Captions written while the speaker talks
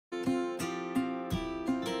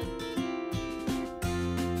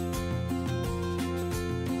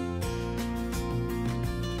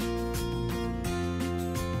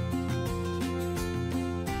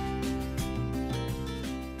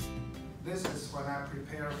is when I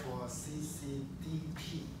prepare for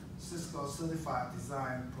CCDP, Cisco Certified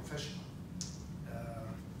Design Professional.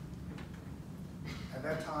 At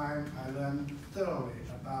that time, I learned thoroughly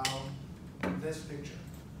about this picture.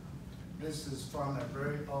 This is from a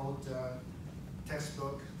very old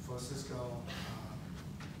textbook for Cisco.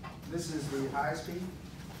 This is the ISP,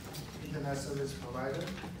 Internet Service Provider.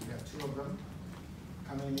 You have two of them.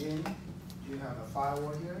 Coming in, you have a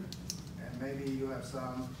firewall here, and maybe you have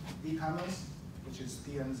some e-commerce, which is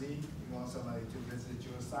DMZ. You want somebody to visit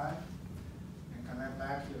your site. And connect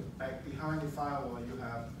back behind the firewall, you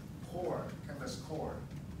have core, campus core,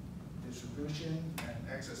 distribution, and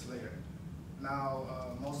access layer. Now,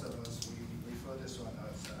 most of us, we refer this one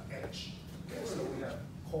as edge. Okay, so we have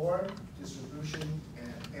core, distribution,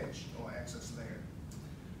 and edge, or access layer.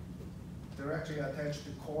 Directly attached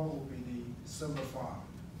to core will be the server farm.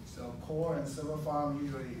 So core and server farm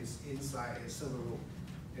usually is inside a server room.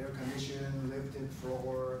 Air conditioned, lifted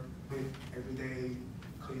floor, everyday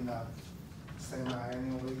cleanup,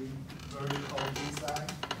 semi-annually, very cold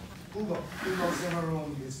inside. Google server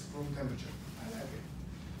room is room temperature. I like it.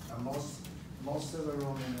 Most server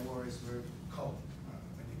room in the world is very cold.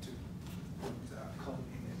 We need to put cold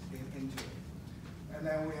into it. And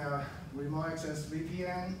then we have remote access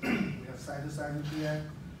VPN. We have side-to-side VPN.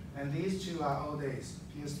 And these two are old days.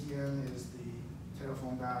 PSTN is the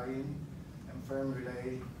telephone dial-in, and frame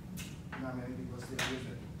relay. Not many people still use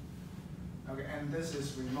it. Okay, and this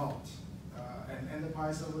is remote. An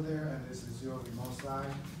enterprise over there, and this is your remote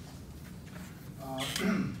side.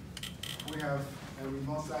 We have a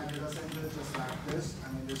remote side data center just like this.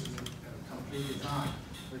 I mean, this is a complete design.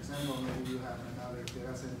 For example, maybe you have another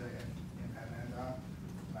data center in Atlanta,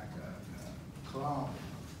 like a clone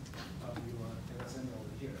of your data center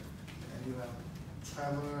over here. And you have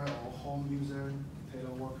traveler or home user,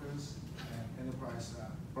 teleworkers, and enterprise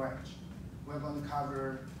branch. We're going to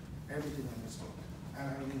cover everything in this book,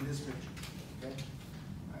 and in this picture. Okay?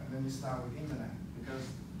 Let me start with internet, because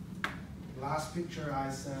last picture I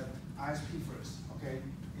said ISP first, okay?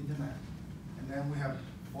 Internet. And then we have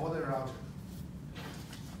border router.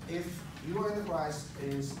 If your enterprise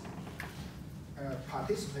is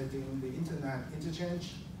participating in the internet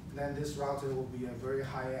interchange, then this router will be a very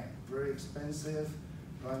high-end, very expensive,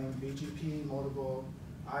 running BGP, multiple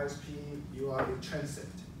ISP, you are in transit.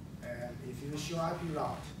 And if you show IP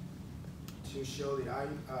route to show the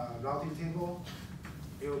routing table,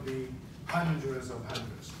 it will be hundreds of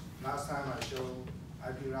hundreds. Last time I showed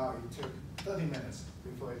IP route, it took 30 minutes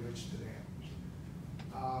before it reached to the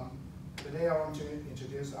end. Today I want to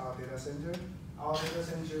introduce our data center. Our data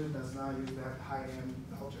center does not use that high-end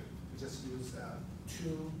router. We just use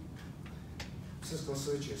two Cisco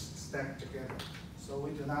switches stacked together. So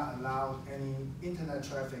we do not allow any internet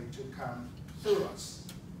traffic to come through us.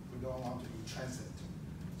 We don't want to be transit.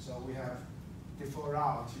 So we have default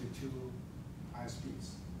route to two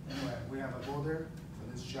ISPs. Anyway, we have a border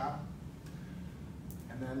for this job.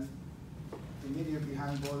 And then immediately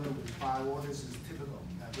behind border with firewall, this is typical,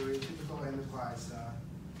 a very typical enterprise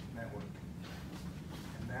network.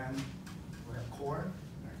 And then we have core,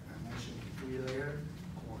 like I mentioned, 3-layer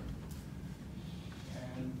core.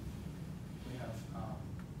 And we have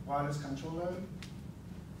wireless controller,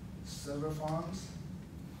 server farms,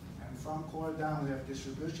 and from core down we have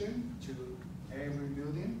distribution to every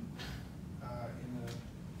building. In the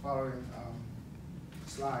following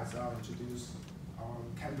slides, I'll introduce our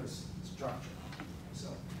campus structure. So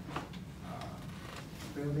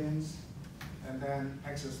buildings, and then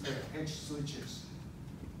access layer, edge switches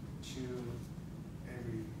to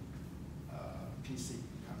every PC,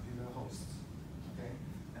 computer host. Okay,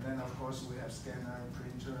 and then of course we have scanner,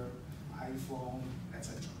 printer, iPhone,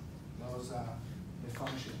 etc. Those are the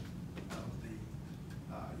function of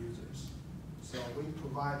the users. So we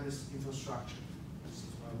provide this infrastructure. This is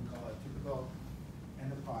what we call a typical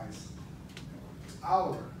enterprise network. It's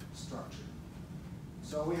our structure.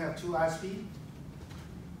 So we have two ISP,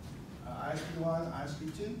 ISP1,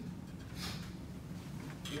 ISP2.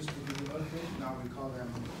 Used to be Earthquake, now we call them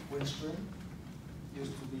Windstream.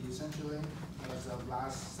 Used to be CenturyLink. As of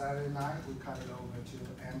last Saturday night, we cut it over to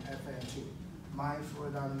MFN2, My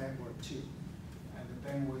Florida Network 2. And the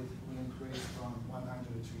bandwidth we increased from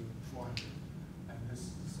 100 to 400. And this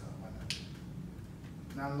is 100.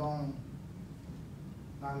 Not long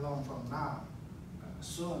from now,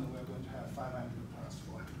 soon we're going to have 500 plus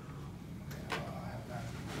 400. Okay, I have that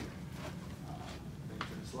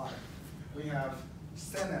later in the slide. We have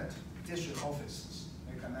Senate district offices.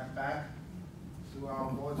 They connect back to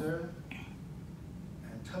our border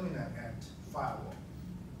and terminate at firewall,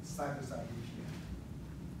 side-to-side VPN.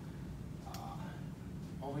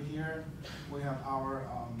 over here, we have our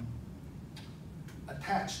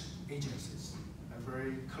attached agencies, a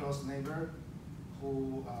very close neighbor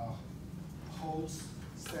who holds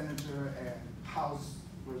senator and House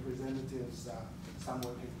representatives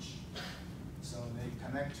somewhere each. So they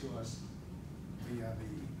connect to us via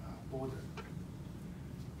the border.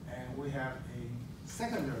 And we have a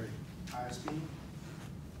secondary ISP,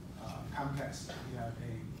 Comcast. We have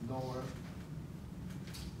a lower,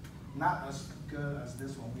 not as good as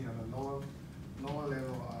this one. We have a lower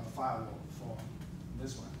level firewall for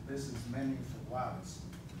this one. This is mainly for wireless.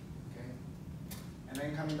 Okay. And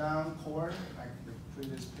then coming down core, like the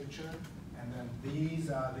previous picture, and then these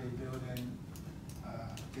are the built-in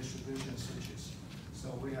distribution switches. So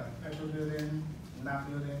we have Pepper building, NAP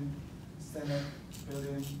building, Senate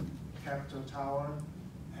building, Capitol Tower,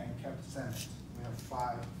 and Capitol Senate. We have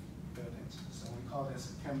 5 buildings. So we call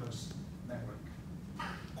this a campus network.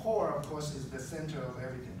 Core, of course, is the center of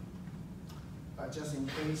everything. But just in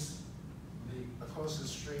case the across the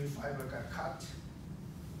street fiber got cut,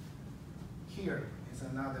 here is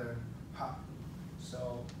another hub.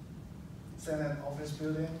 So Senate office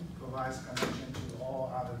building provides connection to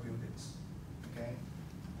all other buildings, okay?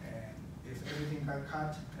 And if everything got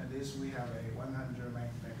cut, at least we have a 100 meg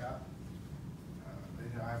backup.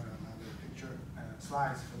 Later I have another picture and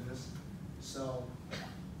slides for this. So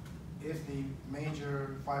if the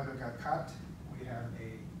major fiber got cut, we have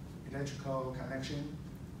a electrical connection.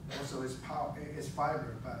 Also it's power, it's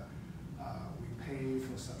fiber, but we pay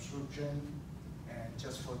for subscription and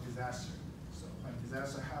just for disaster. So when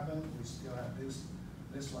disaster happens, we still have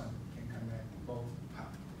this one can connect both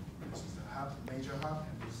hubs. This is the hub, major hub,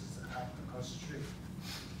 and this is the hub across the street.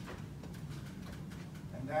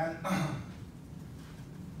 And then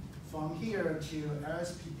from here to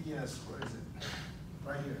LSPDS, where is it?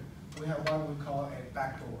 Right here. We have what we call a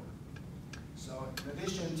backdoor. So in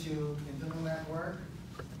addition to internal network,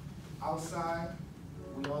 outside,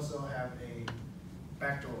 we also have a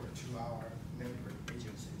backdoor to our neighbor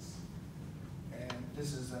agencies. And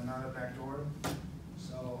this is another backdoor.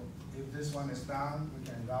 So if this one is down, we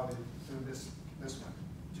can route it through this one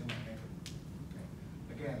to my neighbor.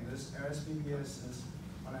 Okay. Again, this LSPDS is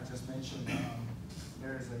what I just mentioned.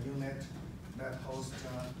 There is a unit that hosts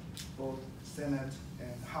both Senate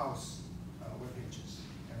and House web pages,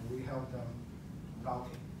 and we help them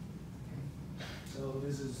routing. Okay. So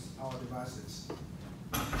this is our devices.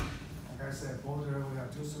 Like I said, border, we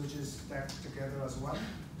have 2 switches stacked together as one.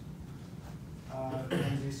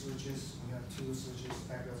 NZ switches, we have 2 switches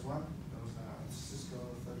stacked as one. Those are Cisco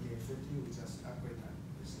 3850, we just upgrade that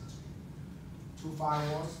recently. 2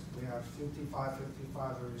 firewalls, we have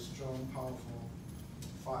 5555, very strong, powerful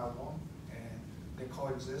firewall, and they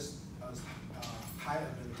coexist as high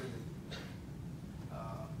availability.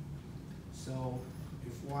 So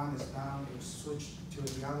if one is down, you switch to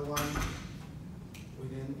the other one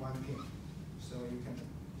within 1 ping. So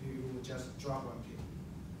you will just drop 1 ping.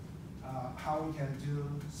 How we can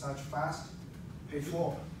do such fast?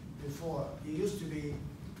 Before it used to be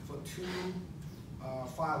for 2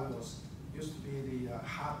 firewalls. Used to be the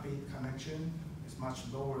heartbeat connection is much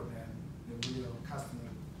lower than the real customer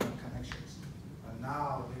connections. But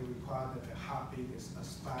now they require that the heartbeat is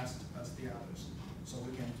as fast as the others. So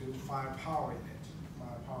we can do firepower in it.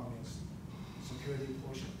 Firepower means security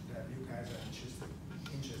portion that you guys are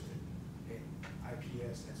interested in,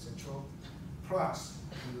 IPS, etc. Plus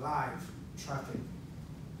live traffic,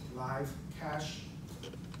 live cache.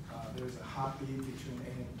 There's a heartbeat between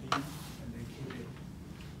A and B, and they keep it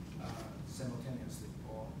simultaneously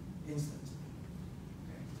or instant.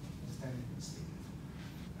 Okay, instantaneously.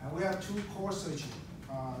 And we have 2 core switches,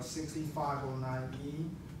 6509E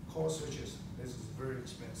core switches. This is very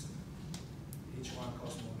expensive. Each one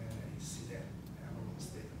costs more than a sedan, Avalon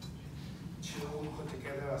sedan. 2 put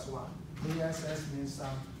together as one. VSS means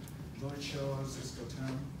some virtual Cisco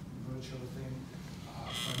term, virtual thing.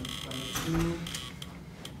 From the 2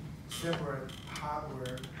 separate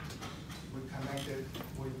hardware we connected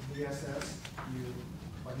with VSS,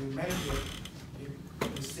 when you make it,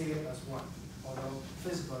 you see it as one, although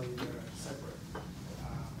physically they're separate.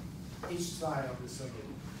 Each side of the circuit.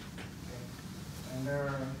 Okay? And there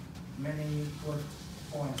are many good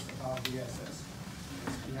points about VSS.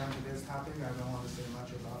 It's beyond this topic, I don't want to say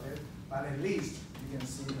much about it, but at least you can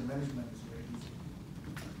see the management is very easy.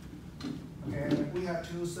 Okay, we have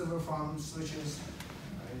 2 server farm switches.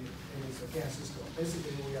 It is again Cisco.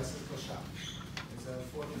 Basically, we are Cisco shop. It's a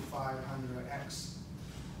 4500X.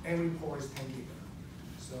 Every port is 10 gig.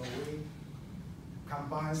 So we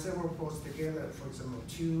combine several ports together. For example,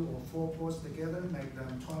 2 or 4 ports together, make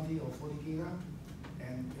them 20 or 40 gig,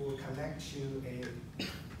 and it will connect to a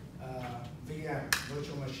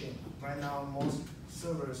virtual machine. Right now, most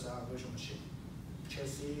servers are virtual machine.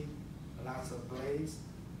 Chassis, lots of blades,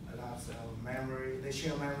 lots of memory. They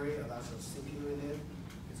share memory, lots of CPU in it.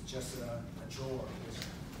 It's just a drawer with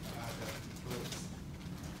a lot of blades.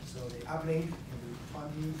 So the uplink can be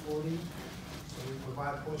 20, 40. So we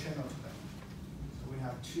provide 4 channels to them. So we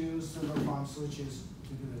have 2 server farm switches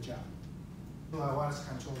to do the job. 2 wireless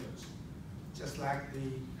controllers. Just like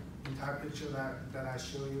the entire picture that I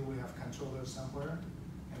show you, we have controllers somewhere.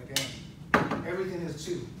 And again, everything is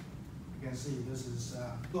 2. You can see this is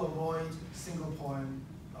to avoid single point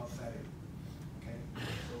of failure. Okay,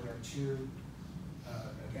 so we have 2.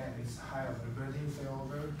 Again, it's high availability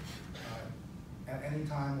failover. At any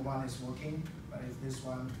time, one is working, but if this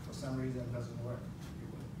one for some reason doesn't work, it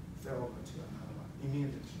will fail over to another one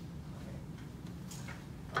immediately.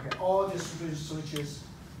 Okay, all distributed switches,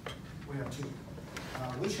 we have 2.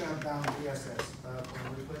 We should have done DSS,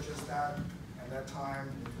 when we purchased that. At that time,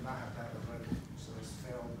 we did not have that available, so it's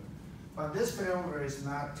failover. But this failover is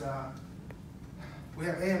not, we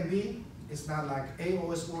have A and B. It's not like A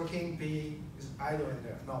always working, B is idle in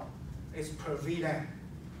there. No, it's per VLAN.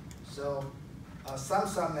 So some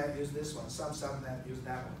subnet use this one, some subnet use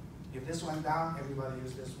that one. If this one down, everybody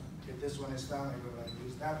use this one. If this one is down, everybody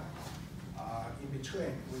use that one. In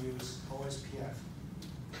between, we use OSPF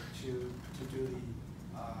to do the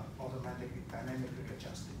automatic dynamic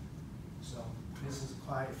adjusting. So this is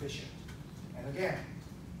quite efficient. And again,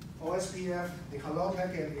 OSPF, the hello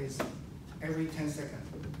packet is every 10 seconds.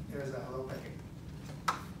 There's a hello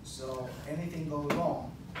packet. So anything goes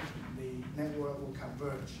wrong, the network will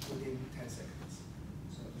converge within 10 seconds.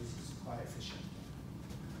 So this is quite efficient.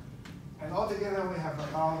 And altogether, we have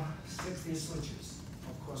about 60 switches.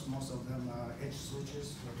 Of course, most of them are edge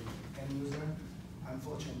switches for the end user.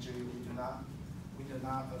 Unfortunately, we do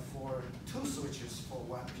not afford 2 switches for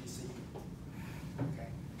 1 PC. Okay,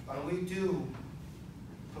 but we do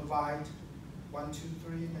provide 1, 2,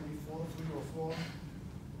 3, maybe 4, 3 or 4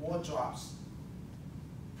 more drops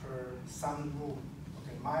per some room.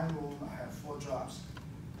 Okay, my room, I have 4 drops.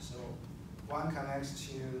 So one connects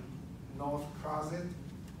to north closet,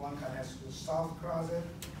 one connects to south closet,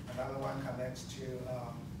 another one connects to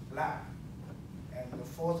lab, and the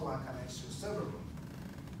 4th one connects to server room.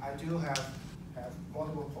 I do have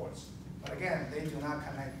multiple ports, but again, they do not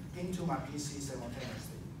connect into my PC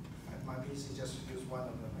simultaneously. My PC just use one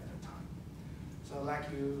of them at a time. So like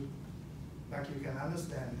you can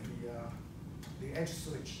understand, the edge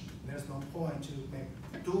switch, there's no point to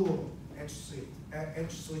make dual edge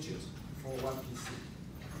switches for 1 PC.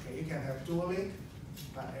 Okay, you can have dual link,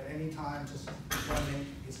 but at any time, just one link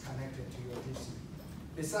is connected to your PC.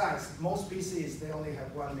 Besides, most PCs, they only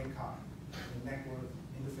have 1 link card, the network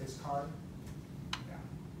interface card.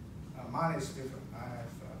 Yeah. Mine is different. I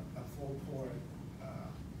have a 4-port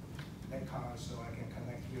net card, so I can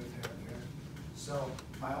connect here, there, there. So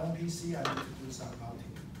my own PC, I need to do some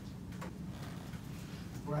routing.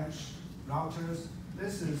 Branch routers.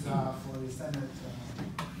 This is for the Senate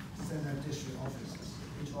district offices.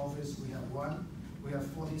 Each office we have 1. We have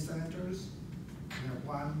 40 senators. We have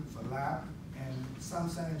 1 for lab, and some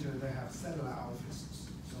senators they have satellite offices.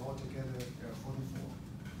 So altogether there are 44.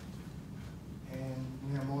 And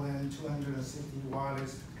we have more than 260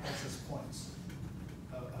 wireless access points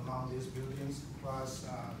among these buildings, plus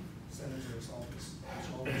senator's office, which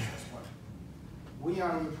office as well. We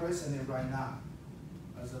are replacing it right now.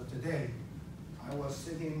 As of today, I was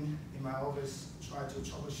sitting in my office trying to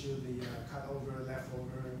troubleshoot the cutover,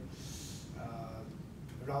 leftover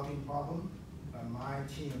routing problem. But my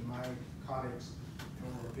team, my colleagues,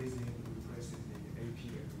 were busy replacing the AP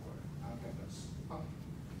everywhere on campus.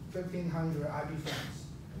 1,500 IP phones.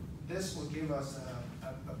 This will give us a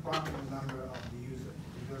approximate number of the user,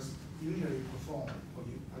 because usually perform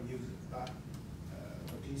per user, but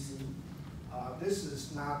the PC. This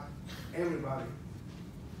is not everybody.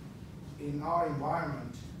 In our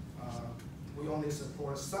environment, we only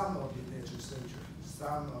support some of the legislature.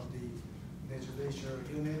 Some of the legislature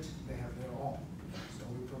unit, they have their own. So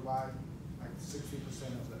we provide like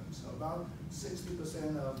 60% of them. So about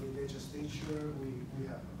 60% of the legislature, we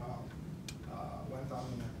have about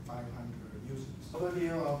 1,500 users.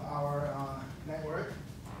 Overview of our network.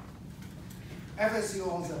 FSU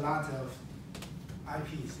owns a lot of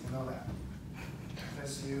IPs, you know that.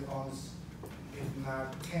 FSU owns, if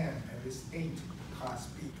not 10, at least 8 Class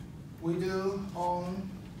B. We do own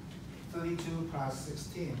 32 plus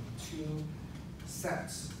 16, 2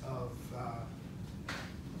 sets of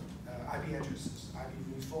IP addresses,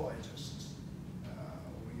 IPv4 addresses.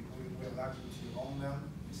 We're lucky to own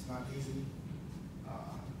them. It's not easy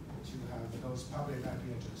to have those public IP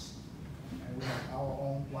addresses. And we have our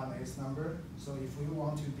AS number. So if we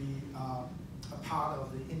want to be a part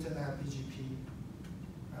of the internet BGP,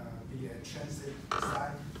 be a transit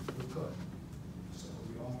site, we could. So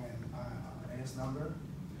we own an AS number.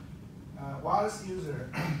 Wireless user,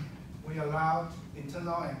 we allowed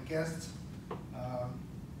internal and guest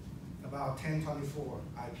about 1024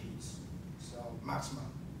 IPs, so maximum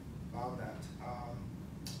about that.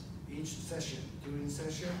 Each session, during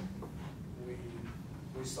session,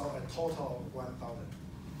 we saw a total of 1,000.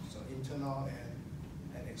 So internal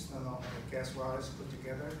and external and guest wireless put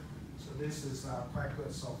together. So this is quite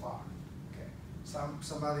good so far. Okay.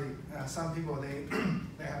 Some people they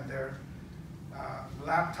have their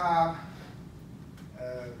laptop,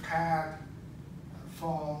 pad,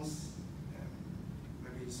 phones, and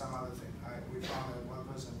maybe some other thing. We found that one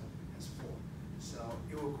person has 4, so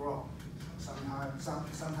it will grow. Sometime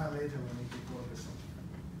later we need to grow this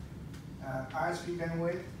one. ISP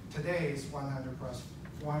bandwidth today is 100 plus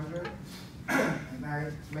 400, and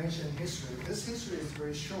I mentioned history. This history is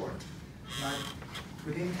very short, like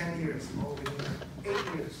within 10 years or within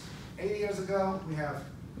 8 years. 8 years ago we have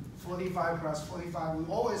 45 plus 45. We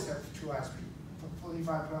always have 2 ISP.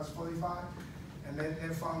 45 plus 45, and then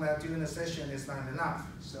they found that during the session it's not enough.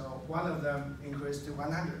 So one of them increased to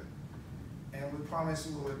 100, and we promised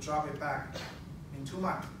we would drop it back in 2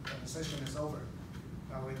 months when the session is over,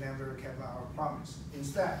 but we never kept our promise.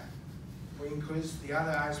 Instead, we increased the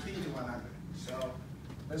other ISP to 100. So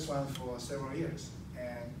this one for several years,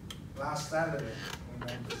 and last Saturday we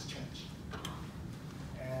made this change.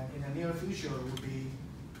 And in the near future it will be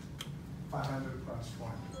 500 plus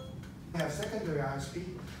 400. We have secondary ISP.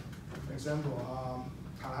 For example,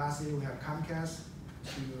 Tallahassee, we have Comcast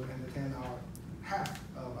to entertain half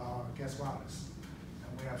of our guest wireless.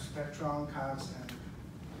 And we have Spectrum, Cox,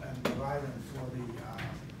 and Verizon for the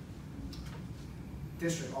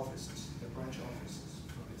district offices, the branch offices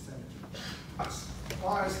for the cemetery.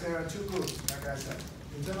 Wireless, there are 2 groups, like I said,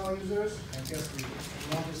 internal users and guest users.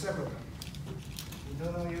 We want to separate them.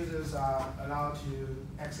 Internal users are allowed to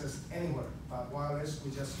access anywhere, but wireless, we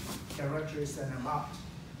just directly send them out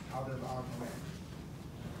of our command.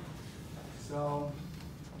 So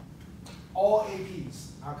all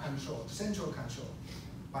APs are controlled, central controlled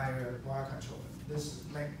by a wire controller.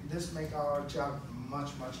 This make our job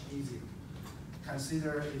much easier.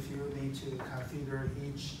 Consider if you need to configure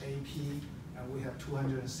each AP, and we have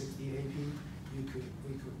 260 AP, we could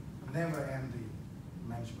never end the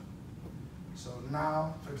management. So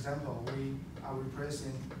now, for example, we are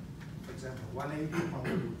replacing, for example, 1 AP, when we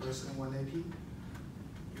replacing 1 AP.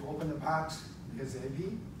 You open the box, here's the AP,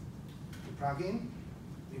 you plug in,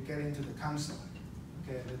 you get into the console.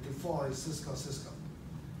 Okay, the default is Cisco.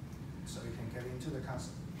 So you can get into the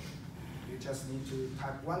console. You just need to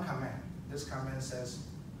type 1 command. This command says,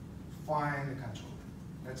 find the controller.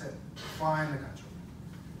 That's it, find the controller.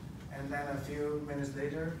 And then a few minutes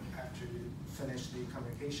later, after you finish the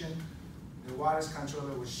communication, the wireless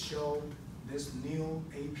controller will show this new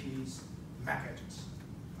AP's MAC address.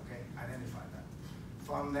 Okay, identify that.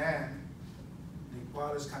 From then, the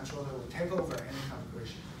wireless controller will take over any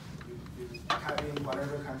configuration. You type in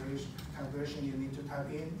whatever configuration you need to type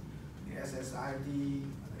in, the SSID,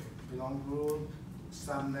 the belong group,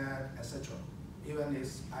 subnet, etc. Even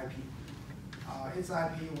its IP. Its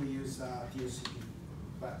IP we use DHCP,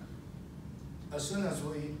 but as soon as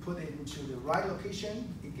we put it into the right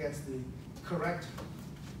location, it gets the correct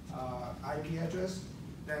IP address,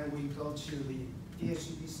 then we go to the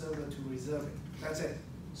DHCP server to reserve it. That's it.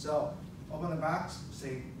 So open the box,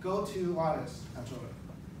 say go to wireless controller.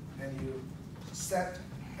 Then you set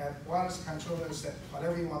at wireless controller, set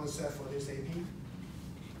whatever you want to set for this AP.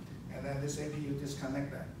 And then this AP, you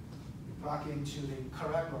disconnect that. You plug into the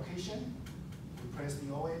correct location, you press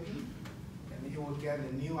the old AP, and you will get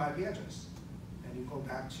a new IP address. And you go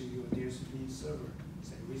back to your DHCP server,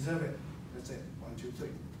 say reserve it. That's it, 1, 2, 3.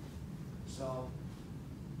 So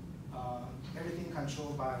everything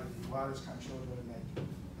controlled by the wireless controller make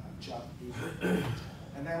job easier.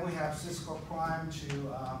 And then we have Cisco Prime to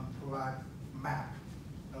provide map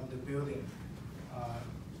of the building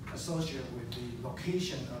associated with the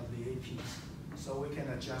location of the APs. So we can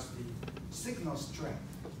adjust the signal strength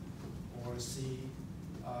or see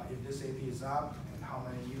if this AP is up and how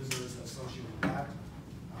many users associated with that.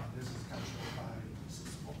 This is controlled by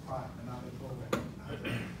Cisco Prime, another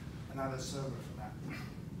program, another server for that.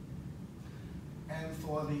 And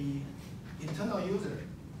for the internal user,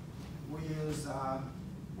 we use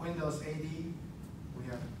Windows 80. We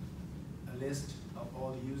have a list of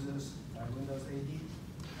all the users by Windows 80.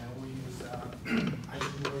 And we use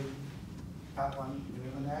IEEE Part 1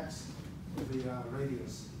 11X with the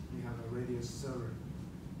Radius. We have a Radius server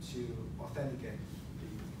to authenticate the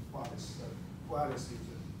wireless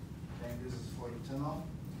user. Okay, this is for internal.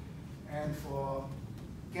 And for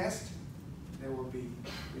guest, they will be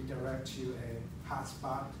redirect to a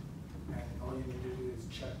hotspot, and all you need to do is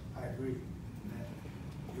check, I agree, that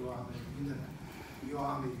you are on the internet, you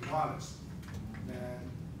are on the wireless. Then,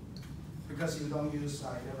 because you don't use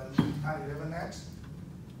I11X,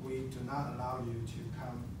 we do not allow you to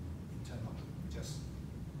come internal. Just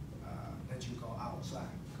let you go outside,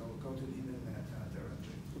 go to the internet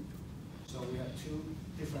directory. So we have two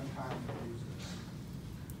different kinds of users.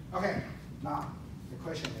 Okay, now the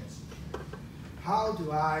question is, how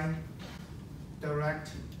do I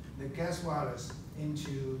direct the guest wireless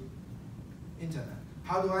into internet?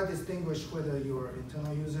 How do I distinguish whether you're an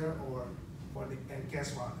internal user or the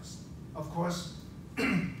guest wireless? Of course,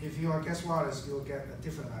 if you are guest wireless, you'll get a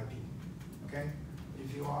different IP. Okay?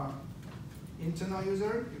 If you are internal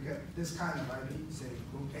user, you get this kind of IP, say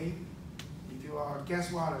group A. If you are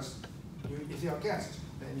guest wireless, if you're a guest,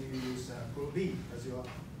 then you use group B as your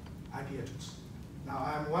IP address. Now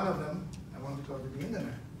I'm one of them. I want to go to the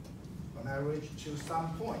internet. When I reach to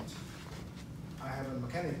some point, I have a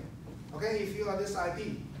mechanism. Okay, if you are this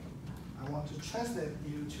IP, I want to translate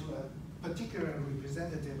you to a particular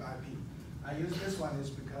representative IP. I use this one is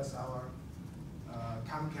because our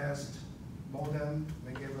Comcast modem,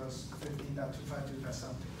 they gave us 15.252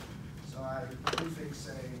 something. So I prefix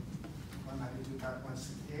a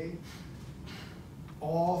 192.168.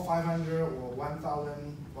 All 500 or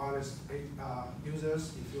 1,000 wireless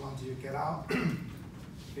users, if you want to get out,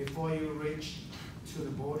 before you reach to the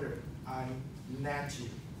border, I net you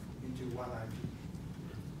into one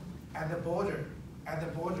IP. At the border,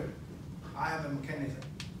 I have a mechanism.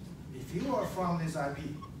 If you are from this IP,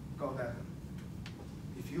 go that way.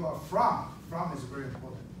 If you are from is very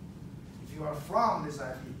important. If you are from this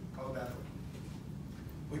IP, go that way.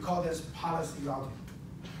 We call this policy routing.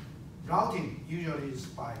 Routing usually is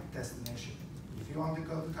by destination. If you want to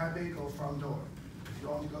go to Taipei, go front door. If you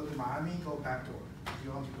want to go to Miami, go back door. If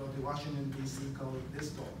you want to go to Washington, D.C., go this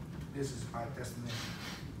door. This is by destination.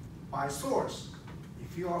 By source,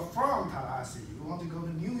 if you are from Tallahassee, you want to go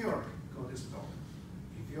to New York, go this door.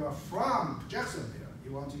 If you are from Jacksonville,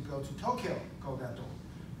 you want to go to Tokyo, go that door.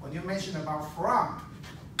 When you mention about from,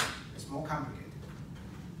 it's more complicated.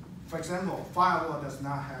 For example, firewall does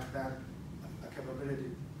not have that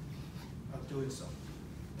capability of doing so.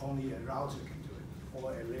 Only a router can do it,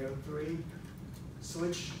 or a layer 3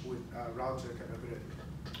 switch with router capability.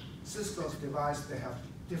 Cisco's device, they have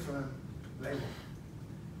different label.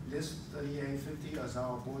 This 3850 as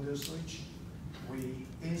our border switch. We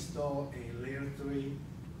install a layer 3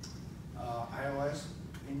 iOS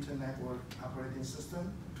inter-network operating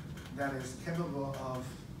system that is capable of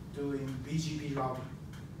doing BGP routing.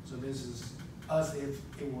 So this is as if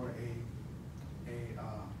it were a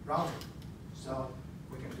router. So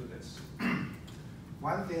we can do this.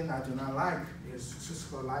 One thing I do not like is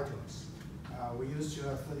Cisco lied to us. We used to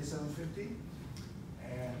have 3750,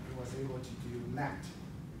 and it was able to do NAT.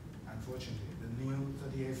 Unfortunately, the new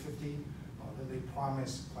 3850, although they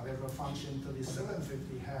promise whatever function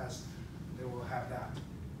 3750 has, they will have that.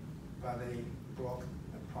 But they broke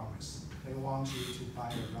the promise. They want you to buy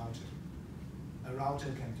a router. A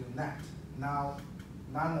router can do NAT. Now,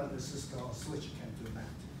 none of the Cisco switch can do NAT,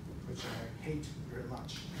 which I hate very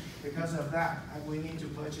much. Because of that, we need to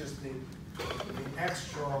purchase the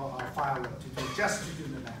extra firewall to do just to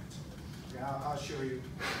do the NAT. Okay, I'll show you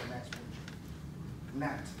the next picture.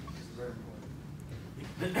 NAT is very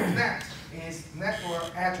important. NAT is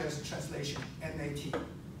Network Address Translation, NAT.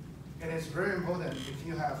 It is very important if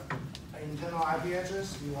you have an internal IP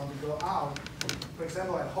address, you want to go out. For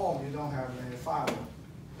example, at home, you don't have a firewall,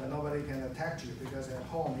 but nobody can attack you because at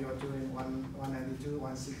home you're doing 192,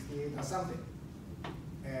 168 or something.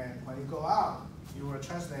 And when you go out, you will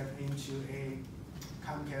translate into a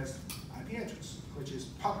Comcast IP address, which is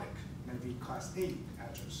public, maybe class A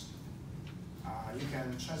address. You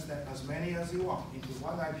can translate as many as you want into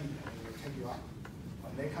one IP, and it will take you out.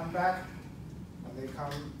 When they come back,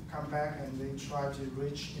 come back and they try to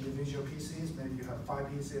reach individual PCs, maybe you have 5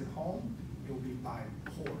 PCs at home, it will be by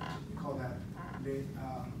port. We call that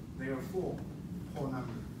layer 4 port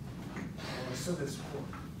number, or service port.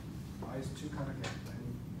 It's too complicated. Let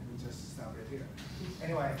me just stop it here.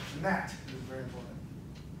 Anyway, NAT is very important.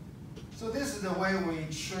 So this is the way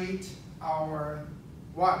we treat our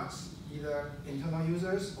wireless, either internal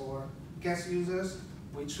users or guest users.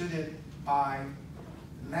 We treat it by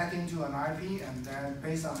netting to an IP, and then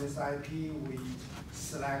based on this IP, we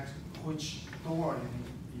select which door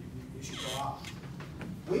you should go out.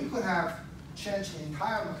 We could have changed the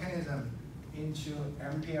entire mechanism into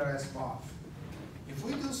MPLS mod. If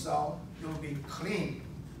we do so, it will be clean.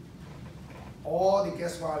 All the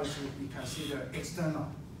guest routers will be considered external.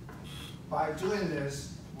 By doing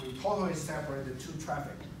this, we totally separate the two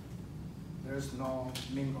traffic. There's no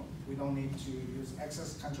mingle. We don't need to use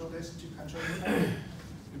access control disk to control the port. It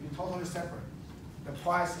will be totally separate. The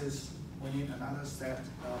price is we need another set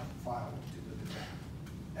of firewall to do the job.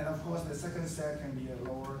 And of course, the second set can be a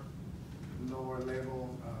lower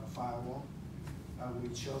level firewall. We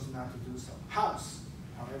chose not to do so. House,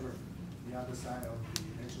 however, the other side of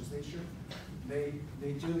the legislature, they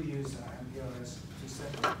do use MPLS to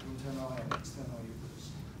separate internal and external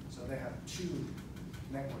users. So they have two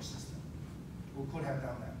network systems. We could have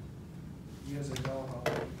done that. Years ago,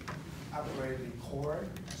 when we upgraded the core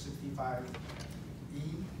 65E,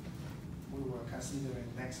 we were considering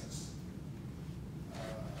Nexus.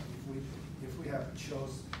 If we have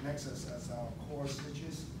chose Nexus as our core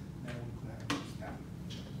switches, then we could have used that.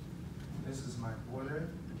 This is my border.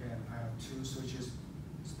 Again, I have two switches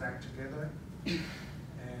stacked together.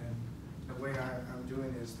 And the way I'm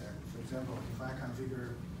doing is that, for example, if I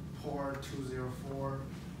configure port 204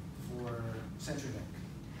 for CenturyLink,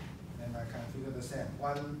 then I configure the same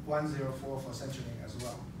 104 for CenturyLink as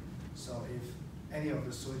well. So if any of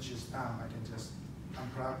the switch is down, I can just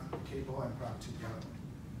unplug the cable and plug to the other one.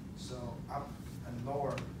 So up and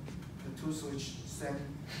lower, the two switch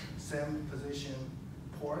same position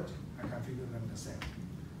port, I configure them the same.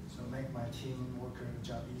 So make my team worker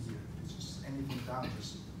job easier. It's just anything down,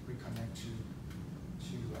 just reconnect to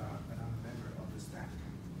another member of the stack.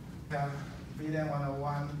 We have VLAN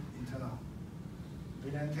 101 internal.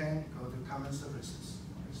 VLAN 10 go to common services.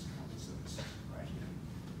 Where's common services? Right here.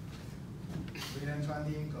 VLAN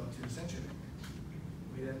 20 go to CenturyLink.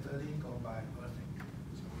 VLAN 30 go by earthing.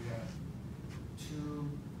 So we have two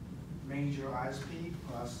major ISP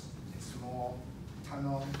plus a small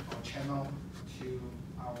tunnel or channel to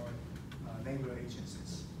our neighbor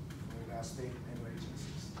agencies. We got state neighbor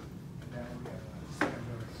agencies. And then we have a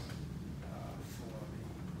secondary for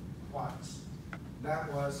the WANs.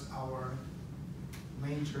 That was our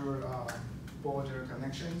major border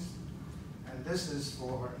connections. And this is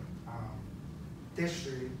for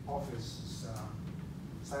district office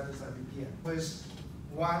side-to-side VPN. With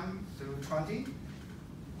 1 through 20,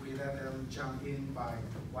 we let them jump in by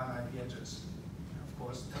one IP address. Of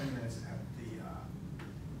course, terminates at the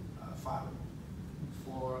firewall.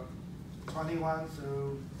 For 21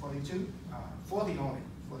 through 42, 40 only,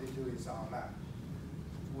 42 is our lab.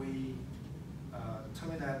 We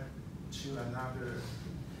terminate to another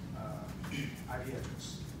IP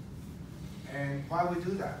address. And why we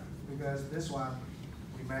do that? Because this one,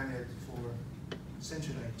 we meant it for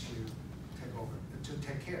CenturyLink to take over, to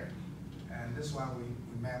take care. And this one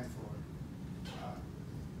we meant for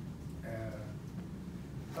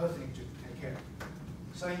earthing to take care.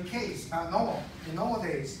 So in case, in normal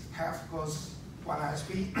days, half goes one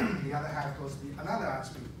ISP, the other half goes to another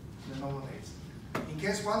ISP in the normal days. In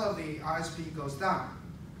case one of the ISP goes down,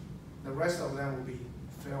 the rest of them will be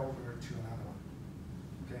fail over to another one.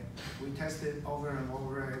 Okay, we tested over and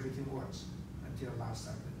over, everything works until last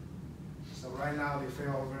Sunday. So right now the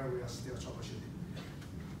failover, we are still troubleshooting.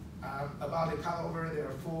 About the cutover, there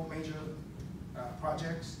are 4 major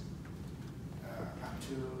projects. Up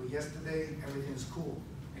to yesterday, everything is cool,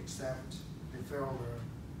 except the failover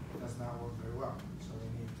does not work very well. So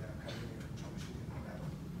we need continued troubleshooting on that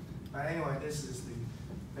one. But anyway, this is the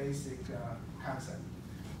basic concept.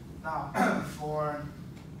 Now, for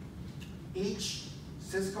each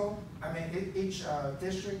Cisco, each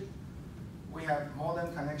district, we have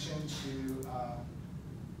modem connection to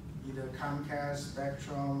either Comcast,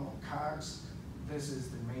 Spectrum, or Cox. This is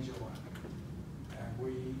the major one. And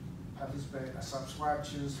we subscribe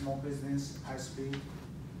to small business, high speed.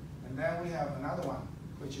 And then we have another one,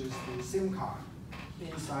 which is the SIM card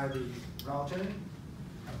inside the router,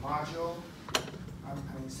 a module.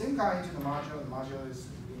 SIM card into the module is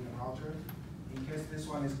in the router. In case this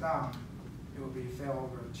one is down, it will be fail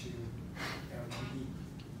over to LTE.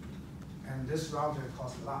 And this router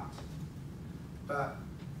costs a lot. But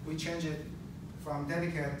we change it from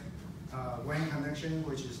dedicated WAN connection,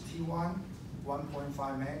 which is T1,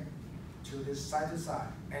 1.5 meg, to this side-to-side,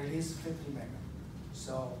 at least 50 meg.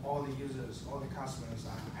 So all the users, all the customers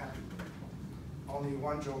are happy. Only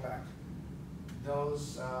one drawback.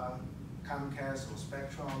 Those Comcast or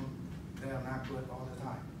Spectrum, they are not good all the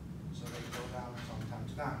time. So they go down from time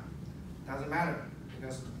to time. Doesn't matter,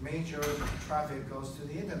 because major traffic goes to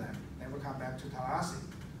the internet, never come back to Tallahassee.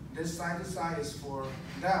 This side-to-side is for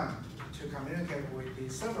them to communicate with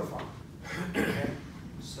the server farm, okay?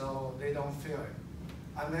 So they don't feel it.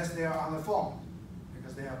 unless they are on the phone,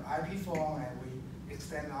 because they have IP phone, and we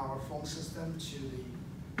extend our phone system to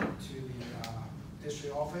the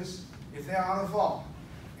district office. If they are on the phone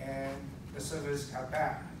and the service are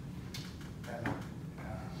bad, then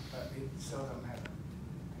but it seldom happens.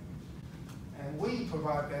 And we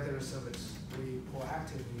provide better service. We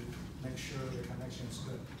proactively make sure the connection is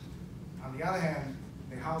good. On the other hand,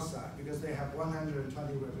 the House side, because they have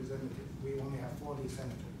 120 representatives, we only have 40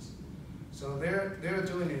 senators. So they're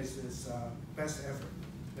doing is best effort.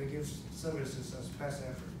 They give services as best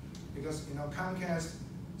effort. Because Comcast,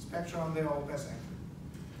 Spectrum, they're all best effort.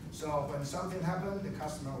 So when something happens, the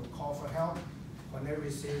customer will call for help. When they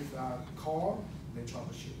receive a call, they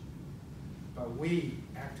troubleshoot. But we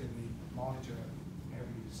actively monitor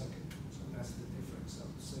every second. So that's the difference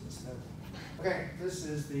of service level. Okay, this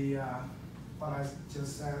is the what I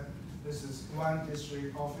just said. This is one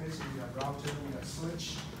district office. We have router, we have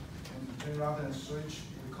switch. And between router and switch,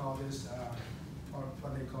 we call this or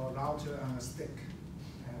what they call router on a stick.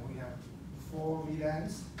 And we have 4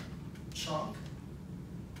 VLANs, trunk,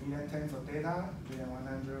 VLAN 10 for data, VLAN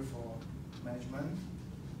 100 for management,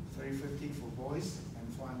 350 for voice,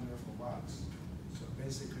 and 400 for wireless. So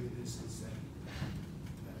basically, this is an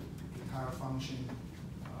entire function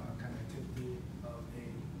connectivity of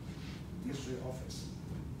a district office.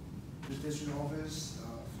 The district office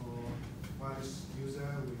for wireless user,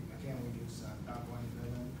 we use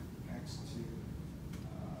 .111x to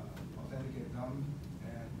authenticate them,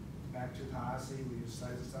 and back to Tsai, we use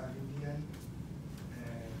side-to-side VPN,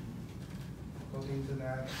 and go to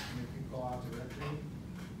internet, and you go out directly.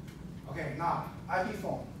 Okay, now IP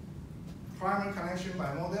phone. Primary connection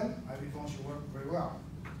by modem, IP phone should work very well.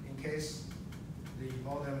 In case the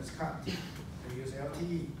modem is cut, they use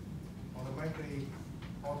LTE, automatically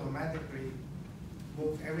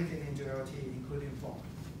move everything into LTE, including phone.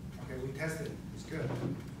 Okay, we tested it, it's good.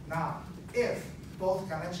 Now, if both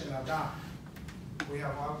connections are down, we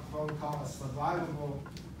have what we call a survivable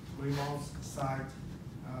remote site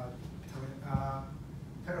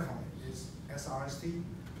telephony. It's SRST.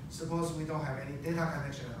 Suppose we don't have any data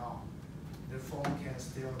connection at all. The phone can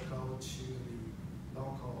still go to the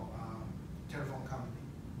local telephone company.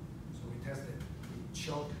 So we tested,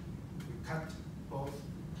 we cut both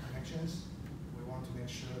connections. We want to make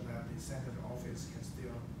sure that the center office can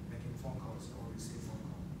still making phone calls or receive phone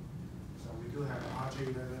calls. So we do have an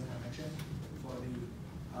RJ11 connection for the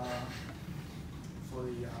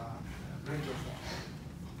radio phone.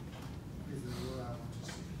 This is what I want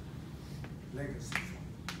to see. Legacy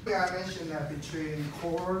phone. I mentioned that between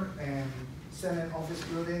core and Senate office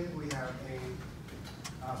building, we have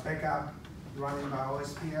a backup running by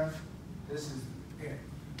OSPF. This is it.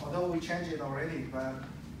 Although we changed it already, but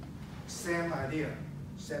same idea,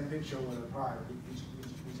 same picture will apply.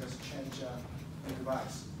 We just change the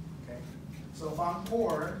device. Okay. So from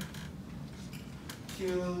core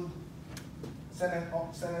to Senate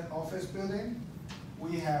office building,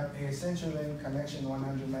 we have a central link connection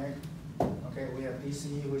 100 meg. Okay, we have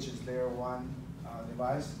DCE, which is layer 1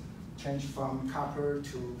 device, change from copper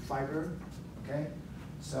to fiber. Okay,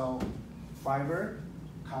 so fiber,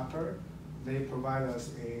 copper, they provide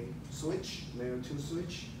us a switch, layer 2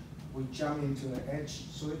 switch. We jump into the edge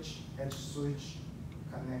switch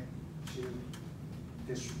connect to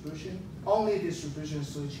distribution. Only distribution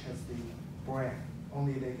switch has the brand,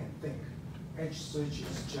 only they can think. Edge switch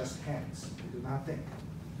is just hands, we do not think.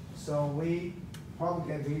 So we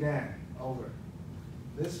propagate VLAN over.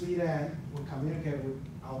 This VLAN will communicate with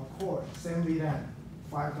our core, same VLAN,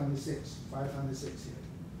 526 here.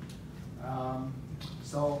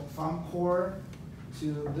 So from core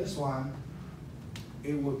to this one,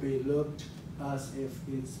 it would be looked as if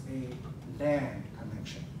it's a LAN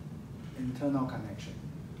connection, internal connection.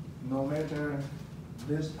 No matter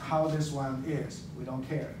how this one is, we don't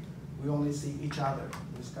care. We only see each other,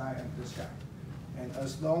 this guy and this guy. And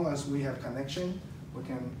as long as we have connection, we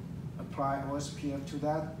can apply OSPF to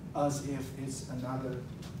that as if it's another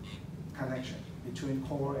connection between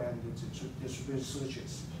core and the distributed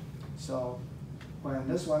switches. So when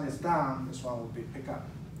this one is down, this one will be picked up.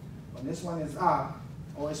 When this one is up,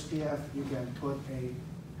 OSPF, you can put a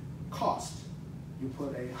cost. You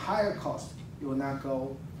put a higher cost, you will not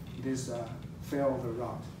go this failover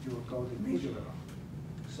route. You will go the major route.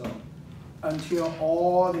 So until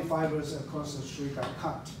all the fibers across the street are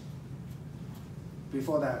cut,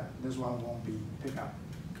 before that, this one won't be picked up.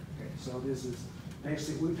 Okay, so this is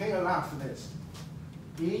basically, we pay a lot for this.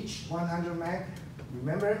 Each 100 meg,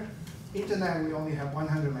 remember, internet we only have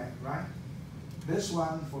 100 meg, right? This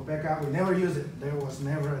one for backup, we never use it. There was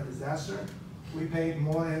never a disaster. We paid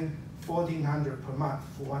more than $1,400 per month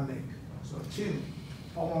for one link. So 2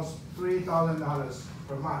 almost $3,000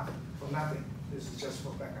 per month for nothing. This is just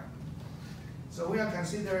for backup. So we are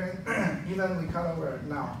considering, even we cut over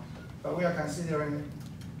now, but we are considering,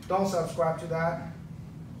 don't subscribe to that.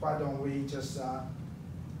 Why don't we just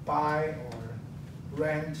buy or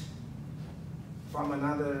rent from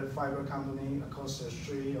another fiber company across the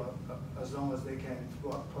street, or as long as they can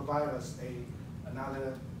provide us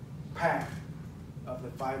another pack of the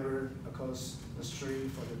fiber across the street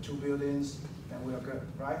for the 2 buildings, then we are good,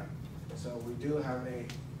 right? So we do have a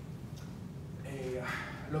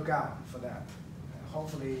lookout for that.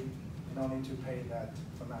 Hopefully, you don't need to pay that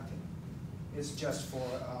for nothing. It's just for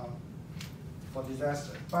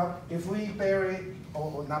disaster. But if we bury,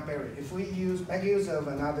 or not bury, if we make use of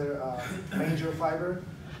another major fiber,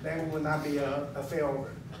 then it will not be a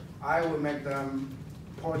failover. I will make them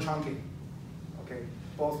port chunking, okay?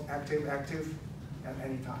 Both active, at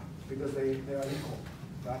any time, because they are equal,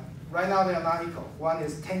 right? Right now they are not equal. One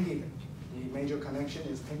is 10 gig. The major connection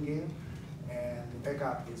is 10 gig, and the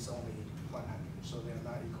backup is only 100. So they are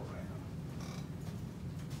not equal right now.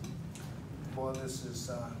 For this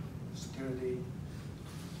is security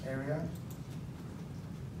area.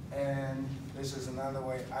 And this is another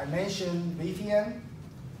way. I mentioned VPN.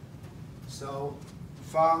 So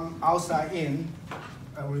from outside in,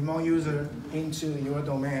 a remote user into your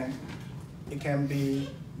domain, it can be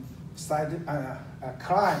a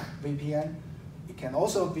client VPN. It can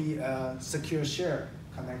also be a secure share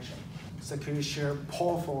connection. Secure share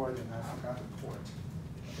port forwarding, I forgot the port.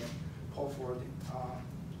 Okay. Port forwarding.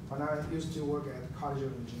 When I used to work at College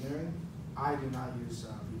of Engineering, I do not use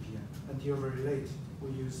VPN. Until very late,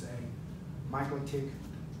 we use a MikroTik,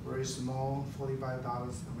 very small, $45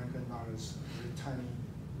 American dollars, very tiny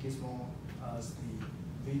gizmo as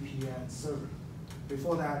the VPN server.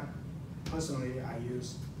 Before that, personally, I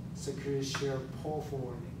use secure share port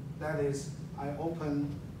forwarding. That is, I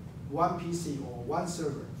open one PC or one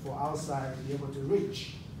server for outside to be able to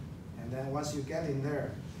reach. And then once you get in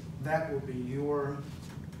there, that will be your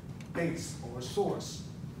base or source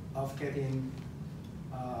of getting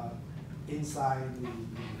inside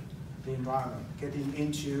the environment, getting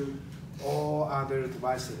into all other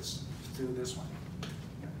devices through this one.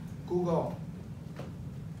 Google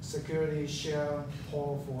security share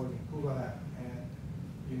port forwarding. Google that, and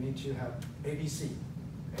you need to have ABC.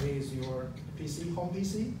 A is your PC, home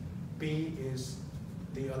PC. B is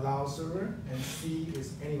the allowed server, and C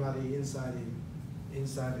is anybody inside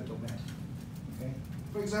the domain. Okay.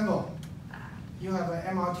 For example, you have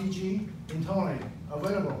an MRTG internally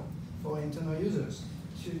available for internal users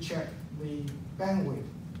to check the bandwidth,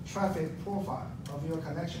 traffic profile of your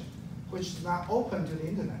connection, which is not open to the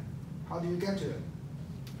internet. How do you get to it?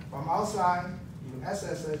 From outside, you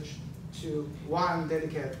SSH to one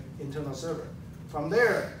dedicated internal server. From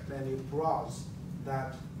there, then you browse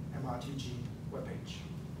that MRTG webpage.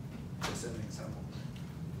 Just an example.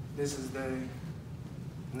 This is the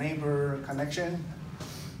neighbor connection.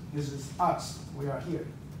 This is us. We are here.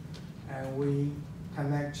 And we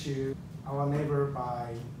connect to our neighbor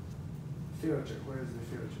by filter. Where is the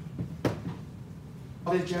filter?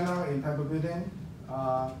 Audit General in Pepper Building.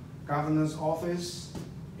 Governor's office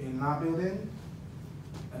in that building.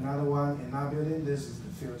 Another one in that building. This is the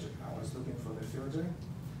filter. I was looking for the filter.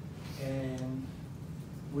 And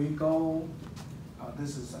we go,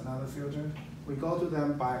 this is another filter. We go to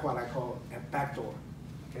them by what I call a backdoor.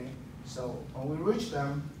 Okay? So when we reach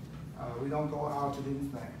them, we don't go out to the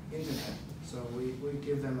internet. So we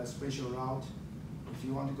give them a special route. If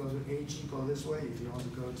you want to go to AG, go this way. If you want to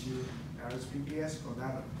go to RSPPS, go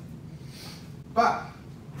that way. But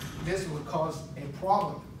this will cause a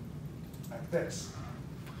problem like this.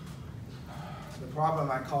 The problem,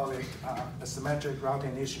 I call it a symmetric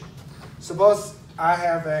routing issue. Suppose I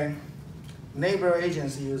have a neighbor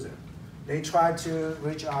agency user. They try to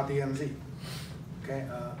reach our DMZ, okay,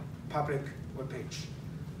 a public web page.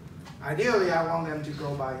 Ideally, I want them to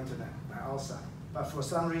go by internet, by outside. But for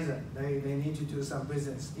some reason, they need to do some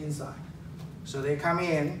business inside. So they come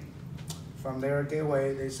in from their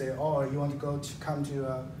gateway. They say, oh, you want to come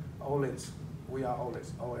to OLITs. We are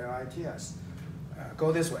OLITs, OLITS.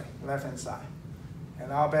 Go this way, left-hand side.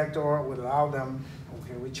 And our backdoor would allow them,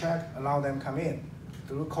 okay, we check, allow them come in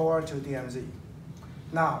through core to DMZ.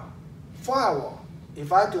 Now, firewall,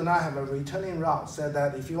 if I do not have a returning route, said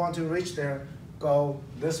that if you want to reach there, go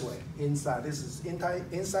this way, inside. This is inside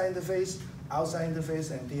interface, outside interface,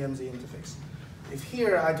 and DMZ interface. If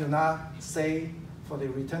here I do not say for the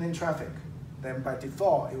returning traffic, then by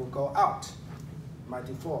default it will go out. My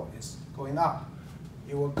default is going up.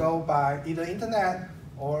 It will go by either internet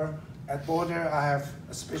or at border I have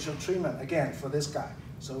a special treatment, again, for this guy.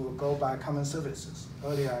 So we'll go by common services.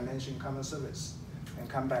 Earlier I mentioned common service and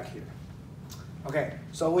come back here. Okay,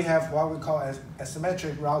 so we have what we call as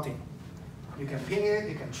asymmetric routing. You can ping it,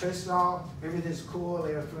 you can trace it out, everything is cool,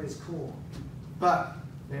 layer 3 is cool. But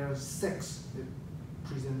layer 6, the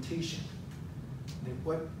presentation, the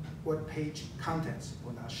web page contents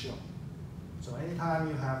will not show. So anytime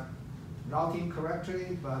you have routing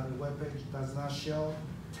correctly, but the web page does not show,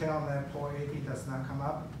 telnet port 80 does not come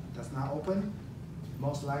up, does not open,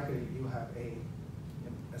 most likely you have a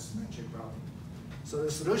asymmetric routing. So the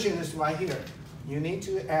solution is right here. You need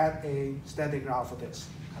to add a static route for this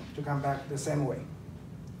to come back the same way,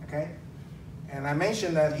 okay? And I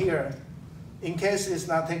mentioned that here, in case it's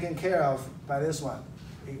not taken care of by this one,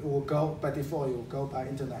 it will go, by default, it will go by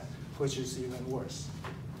internet, which is even worse,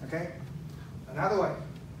 okay? Another way,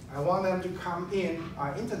 I want them to come in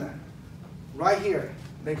by internet. Right here,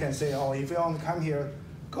 they can say, oh, if you want to come here,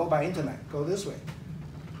 go by internet, go this way.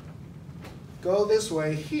 Go this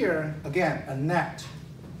way here, again, a net.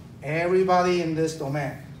 Everybody in this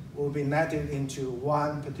domain will be netted into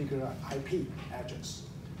one particular IP address.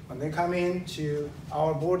 When they come into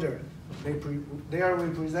our border, they are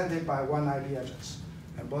represented by one IP address.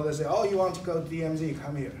 And border say, oh, you want to go to DMZ,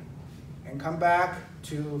 come here. And come back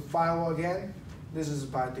to firewall again. This is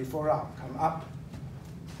by default route. Come up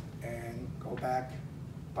and go back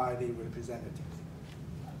by the representative.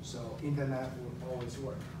 So internet will always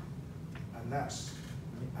work, unless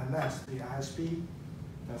the ISP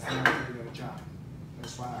does not do their job.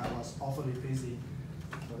 That's why I was awfully busy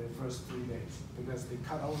for the first 3 days, because the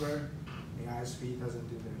cutover, the ISP doesn't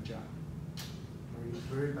do their job. Very,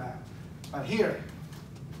 very bad. But here,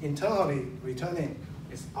 internally returning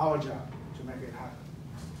is our job to make it happen.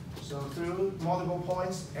 So through multiple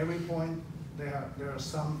points, every point there are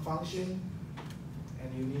some function,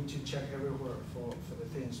 and you need to check everywhere for the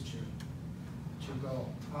things to go.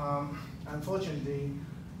 Unfortunately,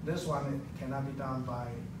 this one cannot be done by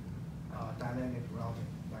dynamic routing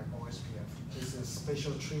like OSPF. This is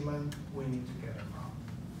special treatment we need to get around.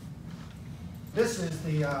 This is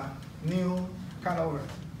the new cutover.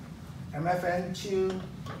 MFN2,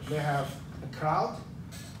 they have a cloud,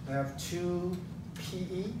 they have 2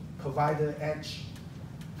 PE, provider edge,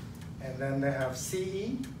 and then they have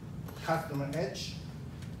CE, customer edge.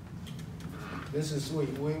 This is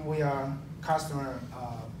we are customer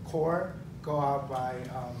core, go out by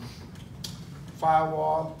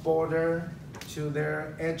firewall border to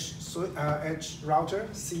their edge router,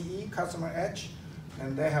 CE, customer edge,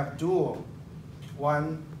 and they have dual,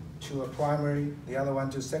 one to a primary, the other one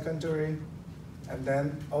to secondary, and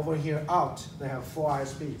then over here out, they have 4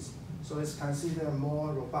 ISPs. So it's considered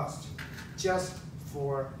more robust just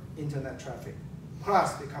for internet traffic,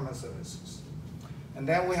 plus the common services. And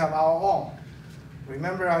then we have our own.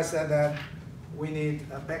 Remember I said that we need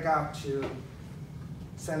a backup to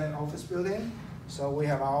Senate office building. So we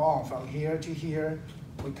have our own. From here to here,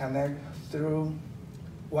 we connect through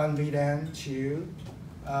one VLAN to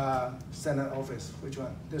Senate office. Which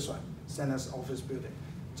one? This one, Senate's office building.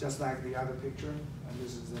 Just like the other picture, and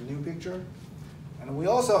this is the new picture. And we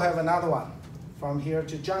also have another one. From here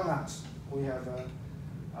to Jianglan's, we have a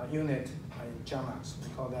unit in Jianglan's. We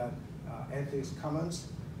call that Ethics Commons.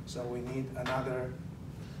 So we need another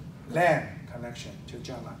LAN connection to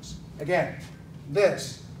Jianglan's. Again,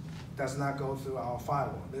 this does not go through our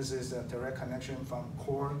firewall. This is a direct connection from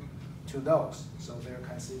core to those. So they're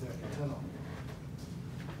considered internal.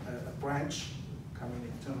 A branch coming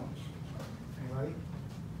internal. Anybody?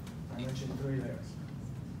 I mentioned 3 layers.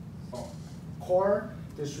 Oh. Core,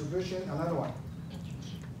 distribution, another one.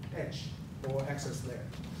 Edge, or access layer.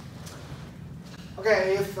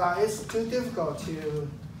 Okay, if it's too difficult to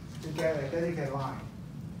get a dedicated line,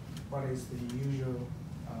 what is the usual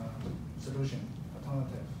solution,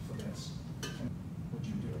 alternative for this? Would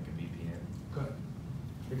you do like a VPN? Good.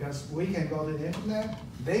 Because we can go to the internet,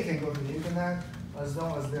 they can go to the internet. As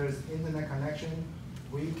long as there's internet connection,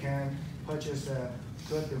 we can purchase a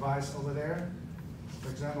good device over there. For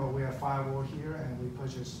example, we have firewall here, and we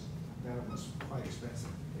purchased, that was quite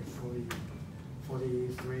expensive, a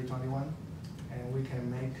 4321, and we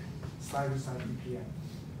can make side-to-side VPN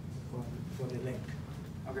for the link.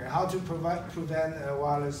 Okay, how to prevent a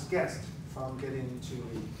wireless guest from getting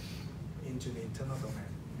into the internal domain?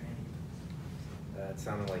 It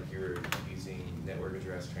sounded like you were using network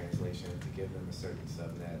address translation to give them a certain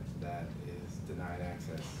subnet that is denied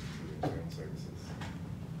access to internal services.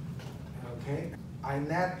 Okay, I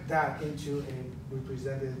net that into a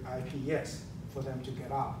represented IP, yes, for them to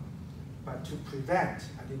get out. But to prevent,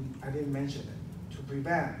 I didn't mention it. To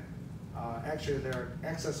prevent, actually there are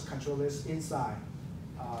access controllers inside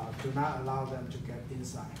do not allow them to get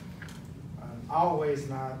inside. Our way is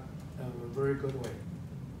not a very good way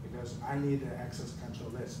because I need the access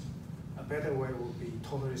control list. A better way would be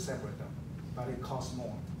totally separate them, but it costs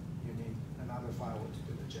more. You need another firewall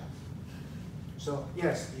to do the job. So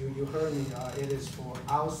yes, you heard me, it is for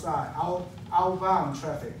outbound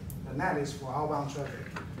traffic. The net is for outbound traffic.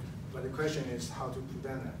 But the question is how to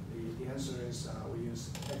prevent it. The answer is we use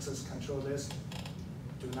access control list.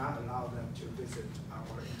 Do not allow them to visit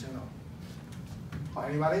our internal.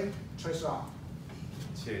 Anybody? Trace off.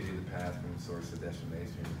 Shows you the path from source to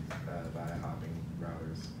destination by hopping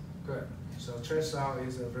routers. Good. So trace out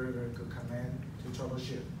is a very, very good command to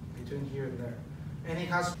troubleshoot between here and there.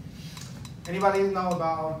 Anybody know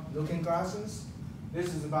about looking glasses?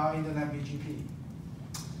 This is about Internet BGP.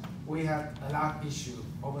 We had a lot of issue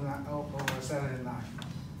over Saturday night.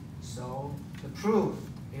 So the proof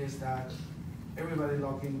is that everybody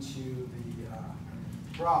log into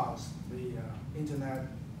the browse the Internet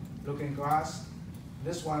looking glass.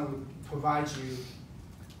 This one would provide you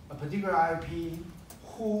a particular IP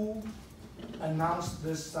who announced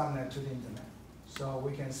this subnet to the internet. So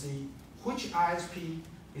we can see which ISP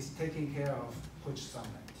is taking care of which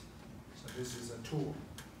subnet. So this is a tool,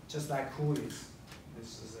 just like who is.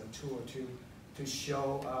 This is a tool to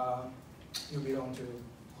show you belong to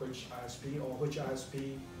which ISP or which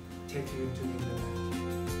ISP take you to the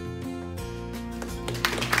internet.